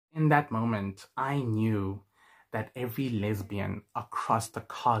In that moment, I knew that every lesbian across the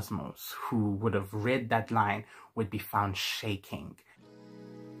cosmos who would have read that line would be found shaking.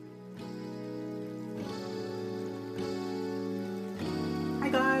 Hi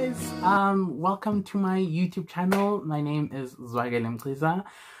guys, welcome to my YouTube channel. My name is Mkhiza,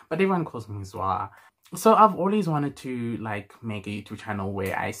 but everyone calls me Zwa. So I've always wanted to make a YouTube channel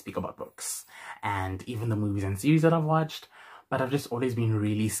where I speak about books and even the movies and series that I've watched, but I've just always been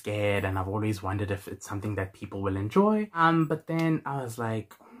really scared and I've always wondered if it's something that people will enjoy. But then I was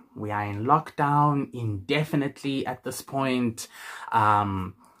like, we are in lockdown indefinitely at this point.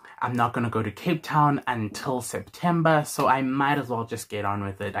 I'm not going to go to Cape Town until September, so I might as well just get on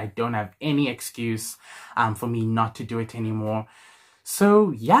with it. I don't have any excuse for me not to do it anymore. So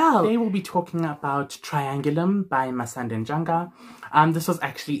yeah, today we'll be talking about Triangulum by Masande Ntshanga. This was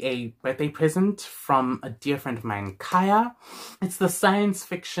actually a birthday present from a dear friend of mine, Kaya. It's the science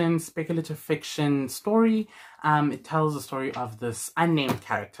fiction, speculative fiction story. It tells the story of this unnamed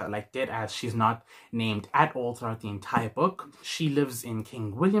character, dead as she's not named at all throughout the entire book. She lives in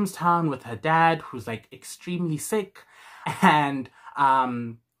King Williamstown with her dad, who's extremely sick, and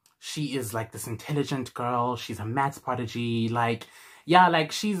she is this intelligent girl. She's a maths prodigy,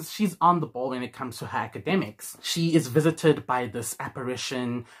 she's on the ball when it comes to her academics. She is visited by this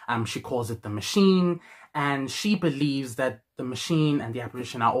apparition. She calls it the machine, and she believes that the machine and the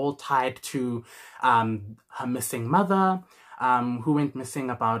apparition are all tied to her missing mother, who went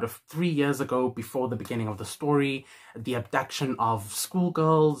missing about 3 years ago before the beginning of the story, the abduction of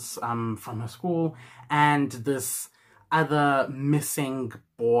schoolgirls from her school, and this other missing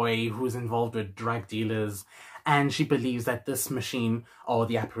boy who's involved with drug dealers. And she believes that this machine or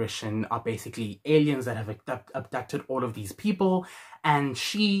the apparition are basically aliens that have abducted all of these people. And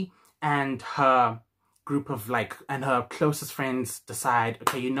she and her group of and her closest friends decide,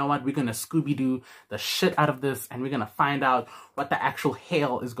 okay, you know what, we're gonna Scooby-Doo the shit out of this and we're gonna find out what the actual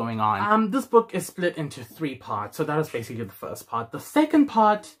hell is going on. This book is split into 3 parts. So that was basically the first part. The second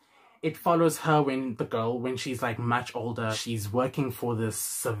part, it follows her when she's much older. She's working for this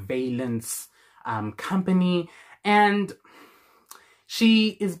surveillance company, and she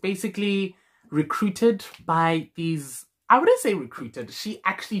is basically recruited by these, I wouldn't say recruited, she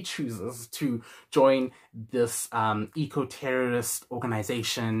actually chooses to join this eco-terrorist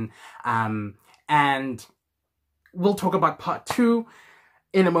organization, and we'll talk about part 2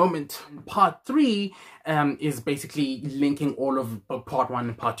 in a moment. Part 3 is basically linking all of part 1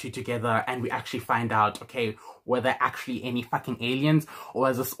 and part 2 together, and we actually find out, okay, were there actually any fucking aliens, or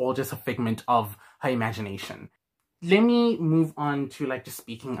is this all just a figment of her imagination? Let me move on to just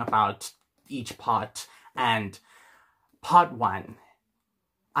speaking about each part. And part 1,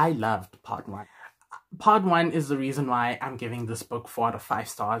 I loved part 1. Part 1 is the reason why I'm giving this book 4 out of 5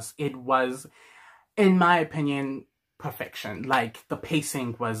 stars. It was, in my opinion, perfection. The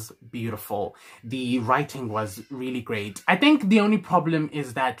pacing was beautiful. The writing was really great. I think the only problem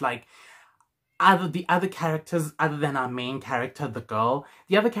is that the other characters, other than our main character, the girl,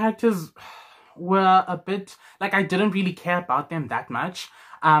 the other characters were a bit I didn't really care about them that much,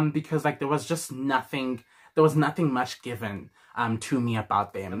 because there was nothing much given to me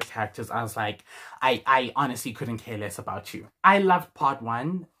about them. The characters, I was I honestly couldn't care less about you. I loved part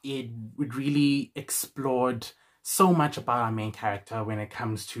 1. It really explored so much about our main character when it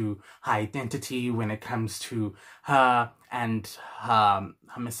comes to her identity, when it comes to her and her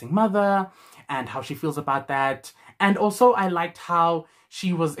missing mother and how she feels about that. And also I liked how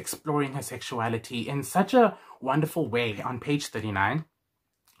she was exploring her sexuality in such a wonderful way. On page 39,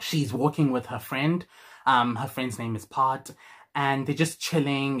 she's walking with her friend. Her friend's name is Pot, and they're just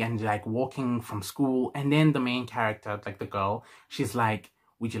chilling and walking from school. And then the main character, the girl, she's like,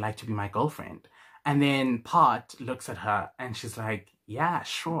 would you like to be my girlfriend? And then Pot looks at her and she's like, yeah,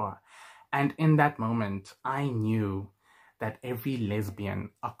 sure. And in that moment, I knew that every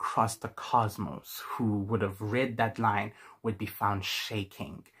lesbian across the cosmos who would have read that line would be found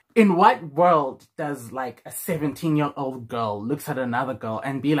shaking. In what world does a 17-year-old girl looks at another girl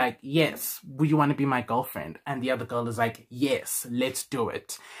and be like, yes, would you want to be my girlfriend? And the other girl is like, yes, let's do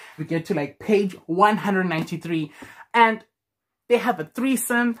it. We get to page 193 and they have a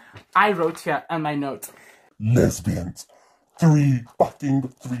threesome. I wrote here on my notes, lesbians, 3 fucking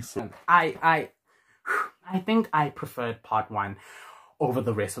threesome. I think I preferred part 1 over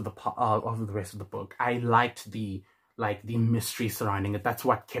the rest of the book. I liked the mystery surrounding it. That's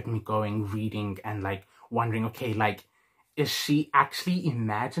what kept me going, reading and wondering, okay, is she actually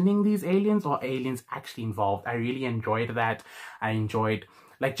imagining these aliens or aliens actually involved? I really enjoyed that. I enjoyed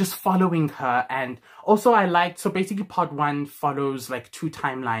like just following her. And also I liked, so basically part 1 follows like 2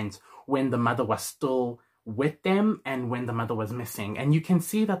 timelines, when the mother was still with them and when the mother was missing. And you can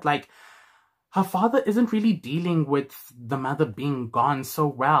see that like her father isn't really dealing with the mother being gone so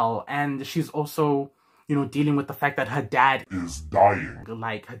well. And she's also, you know, dealing with the fact that her dad is dying.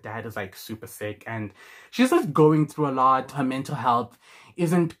 Like, her dad is like super sick and she's just going through a lot. Her mental health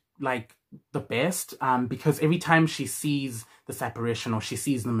isn't like the best, because every time she sees this apparition or she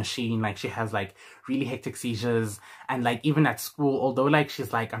sees the machine, like she has like really hectic seizures. And like even at school, although like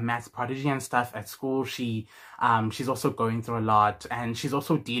she's like a maths prodigy and stuff, at school she's also going through a lot, and she's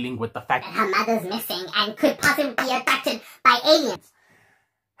also dealing with the fact that her mother's missing and could possibly be abducted by aliens.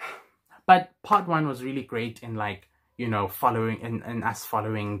 But part 1 was really great in like, you know, following and us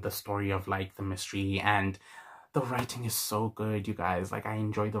following the story of like the mystery. And the writing is so good, you guys. Like, I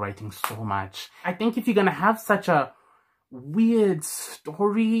enjoy the writing so much. I think if you're gonna have such a weird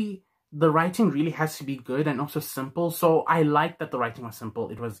story, the writing really has to be good and also simple. So I like that the writing was simple.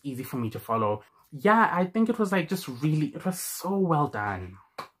 It was easy for me to follow. Yeah, I think it was like just really, it was so well done.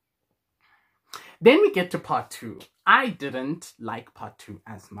 Then we get to part 2. I didn't like part 2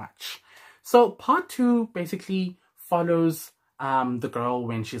 as much. So part 2 basically follows the girl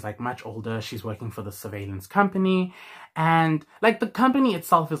when she's like much older. She's working for the surveillance company, and like the company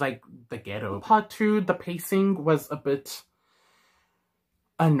itself is like the ghetto. Part 2, the pacing was a bit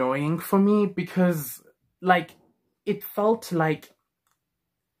annoying for me because like it felt like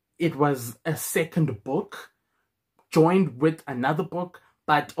it was a second book joined with another book,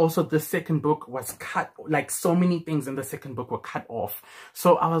 but also the second book was cut, like so many things in the second book were cut off.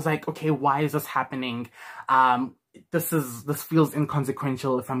 So I was like, okay, why is this happening? This feels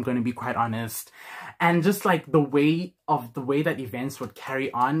inconsequential, if I'm going to be quite honest. And just like the way that events would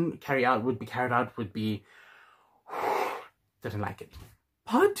carry out would be didn't like it.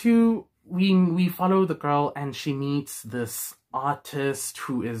 Part 2, we follow the girl and she meets this artist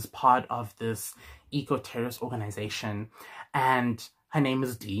who is part of this eco-terrorist organization, and her name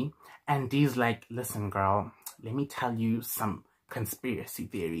is Dee. And Dee's like, listen girl, let me tell you some conspiracy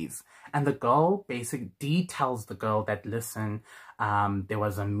theories. And the girl, basically, Dee tells the girl that, listen, there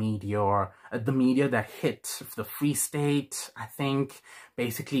was a meteor, the meteor that hit the Free State, I think,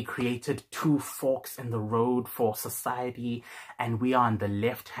 basically created 2 forks in the road for society, and we are on the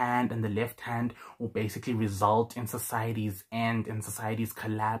left hand, and the left hand will basically result in society's end, in society's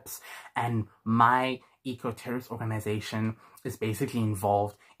collapse, and my eco-terrorist organization is basically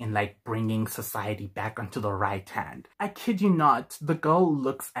involved in like bringing society back onto the right hand. I kid you not, the girl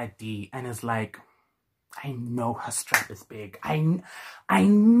looks at Dee and is like, I know her strap is big. I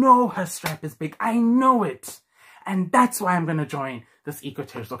know her strap is big. I know it. And that's why I'm gonna join this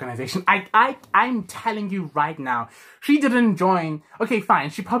eco-terrorist organization. I'm telling you right now, she didn't join. Okay, fine.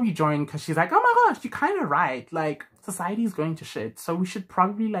 She probably joined because she's like, oh my gosh, you're kind of right. Like, society is going to shit. So we should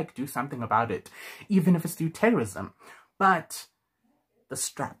probably like do something about it, even if it's through terrorism. But the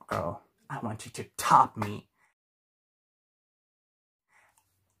strap girl, I want you to top me.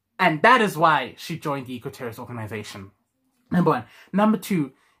 And that is why she joined the eco-terrorist organization. Number 1. Number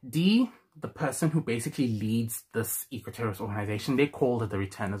 2, Dee, the person who basically leads this eco-terrorist organization, they called it the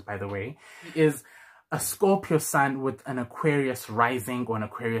Returners, by the way, is a Scorpio sun with an Aquarius rising or an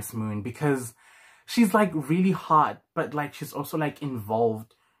Aquarius moon, because she's like really hot, but like she's also like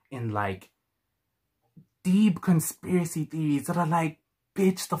involved in like deep conspiracy theories that are like,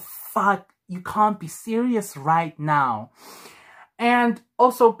 bitch, the fuck, you can't be serious right now. And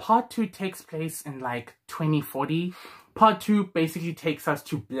also part 2 takes place in like 2040. Part 2 basically takes us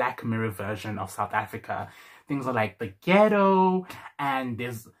to Black Mirror version of South Africa. Things are like the ghetto, and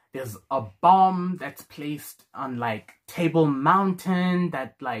there's a bomb that's placed on like Table Mountain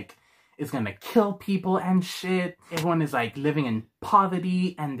that like is gonna kill people and shit. Everyone is like living in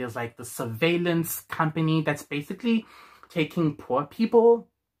poverty, and there's like the surveillance company that's basically taking poor people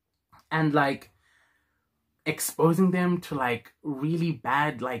and like exposing them to like really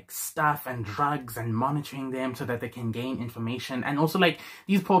bad like stuff and drugs and monitoring them so that they can gain information. And also like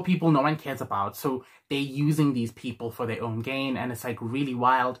these poor people no one cares about, so they're using these people for their own gain, and it's like really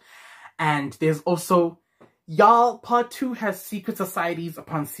wild. And there's also, y'all, part 2 has secret societies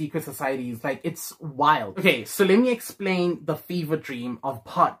upon secret societies. Like, it's wild. Okay, so let me explain the fever dream of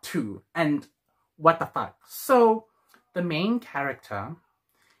part 2 and what the fuck. So the main character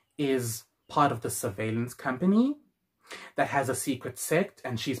is part of the surveillance company that has a secret sect,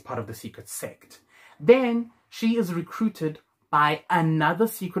 and she's part of the secret sect. Then she is recruited by another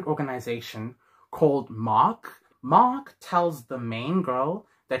secret organization called Mark. Mark tells the main girl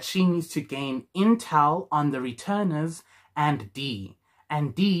that she needs to gain intel on the Returners and Dee.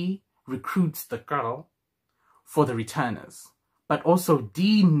 and D recruits the girl for the returners. But also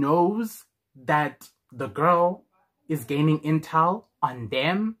D knows that the girl is gaining intel on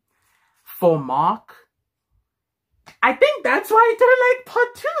them for Mark. I think that's why I didn't like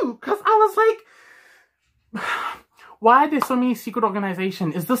part 2, because I was like, why are there so many secret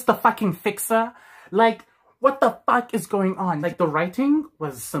organizations? Is this the fucking fixer? Like, what the fuck is going on? Like, the writing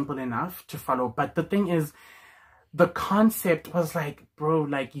was simple enough to follow, but the thing is, the concept was like, bro,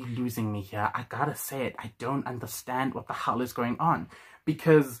 like, you're losing me here. I gotta say it. I don't understand what the hell is going on,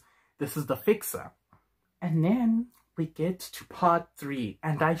 because this is the fixer. And then we get to part 3,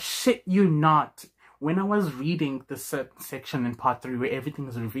 and I shit you not, when I was reading the section in part 3 where everything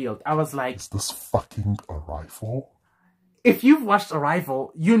is revealed, I was like, Is this fucking Arrival? if you've watched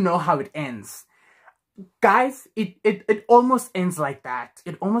Arrival, you know how it ends. Guys, it almost ends like that.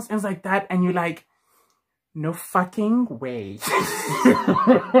 It almost ends like that, and you're like, no fucking way.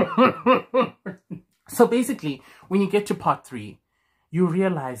 So basically, when you get to part 3, you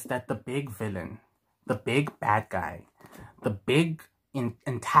realize that the big villain, the big bad guy, the big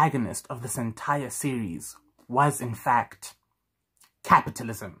antagonist of this entire series was, in fact,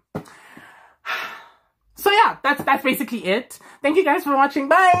 capitalism. So yeah, that's basically it. Thank you guys for watching.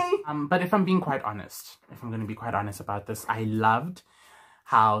 Bye! But if I'm being quite honest, if I'm going to be quite honest about this, I loved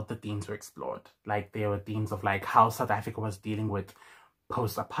how the themes were explored. Like, there were themes of like how South Africa was dealing with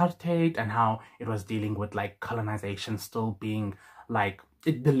post-apartheid and how it was dealing with like colonization still being like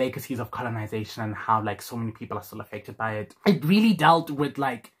the legacies of colonization and how like so many people are still affected by it. It really dealt with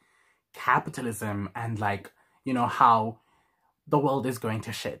like capitalism and like, you know, how the world is going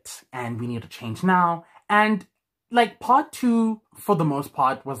to shit and we need to change now. And like part 2 for the most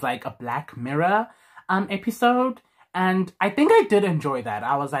part was like a Black Mirror episode, and I think I did enjoy that.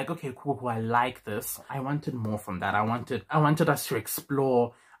 I was like, okay, cool, I like this. I wanted more from that. I wanted us to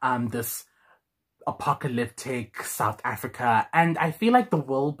explore this apocalyptic South Africa, and I feel like the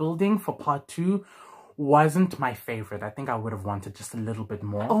world building for part 2 wasn't my favorite. I think I would have wanted just a little bit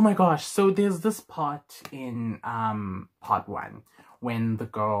more. Oh my gosh, so there's this part in part 1 when the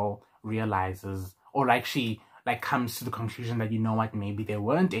girl realizes, or like she like comes to the conclusion that, you know what, maybe there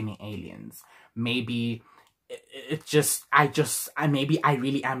weren't any aliens. Maybe maybe I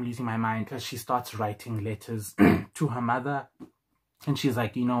really am losing my mind, because she starts writing letters to her mother, and she's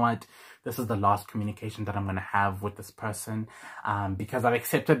like, you know what, this is the last communication that I'm going to have with this person, because I've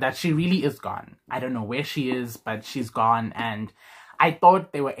accepted that she really is gone. I don't know where she is, but she's gone, and I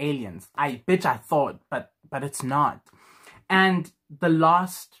thought they were aliens. I thought, but it's not. And the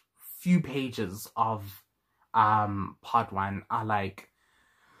last few pages of part 1 are like,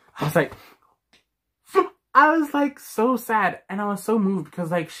 I was like so sad, and I was so moved, because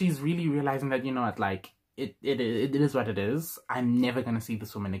like she's really realizing that, you know what, like it is what it is. I'm never gonna see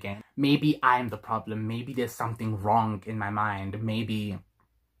this woman again. Maybe I'm the problem. Maybe there's something wrong in my mind. Maybe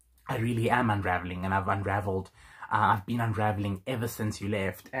I really am unraveling, and I've unraveled. I've been unraveling ever since you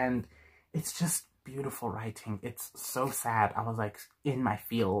left, and it's just beautiful writing. It's so sad. I was like in my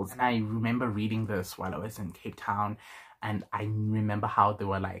feels, and I remember reading this while I was in Cape Town, and I remember how they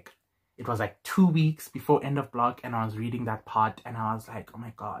were like, it was like 2 weeks before end of block, and I was reading that part, and I was like, oh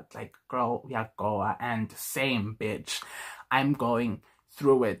my god, like, girl, we are Goa, and same, bitch. I'm going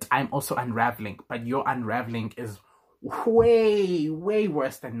through it. I'm also unraveling, but your unraveling is way, way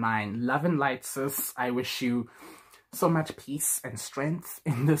worse than mine. Love and light, sis. I wish you so much peace and strength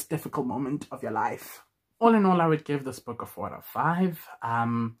in this difficult moment of your life. All in all, I would give this book a 4 out of 5.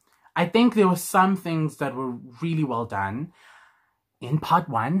 I think there were some things that were really well done in part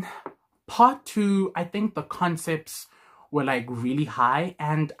 1. Part 2, I think the concepts were like really high,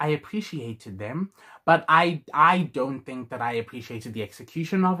 and I appreciated them, but I don't think that I appreciated the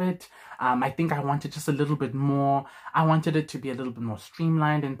execution of it. I think I wanted just a little bit more. I wanted it to be a little bit more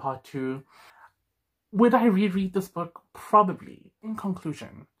streamlined in part 2. Would I reread this book? Probably. In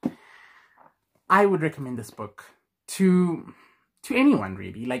conclusion, I would recommend this book to anyone,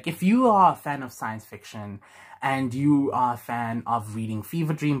 really. Like, if you are a fan of science fiction, and you are a fan of reading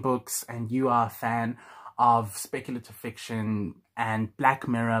fever dream books, and you are a fan of speculative fiction and Black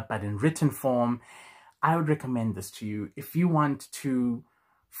Mirror, but in written form, I would recommend this to you. If you want to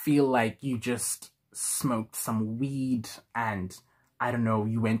feel like you just smoked some weed and, I don't know,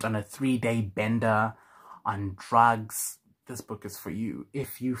 you went on a 3-day bender on drugs, this book is for you.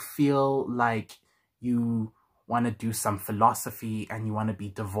 If you feel like you want to do some philosophy and you want to be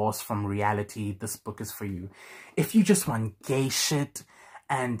divorced from reality, this book is for you. If you just want gay shit,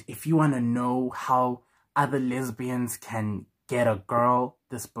 and if you want to know how other lesbians can get a girl,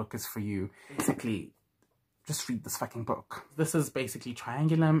 this book is for you. Basically, just read this fucking book. This is basically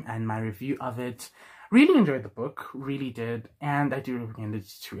Triangulum and my review of it. Really enjoyed the book, really did, and I do recommend it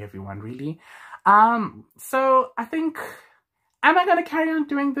to everyone, really. So I think, am I gonna carry on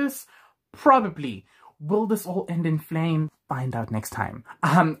doing this? Probably. Will this all end in flame? Find out next time.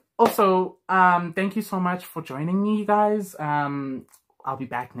 Also, thank you so much for joining me, you guys. I'll be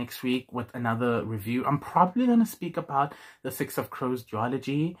back next week with another review. I'm probably gonna speak about the Six of Crows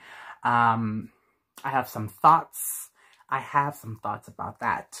duology. I have some thoughts. about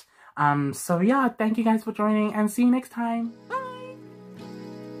that. So yeah, thank you guys for joining and see you next time. Bye!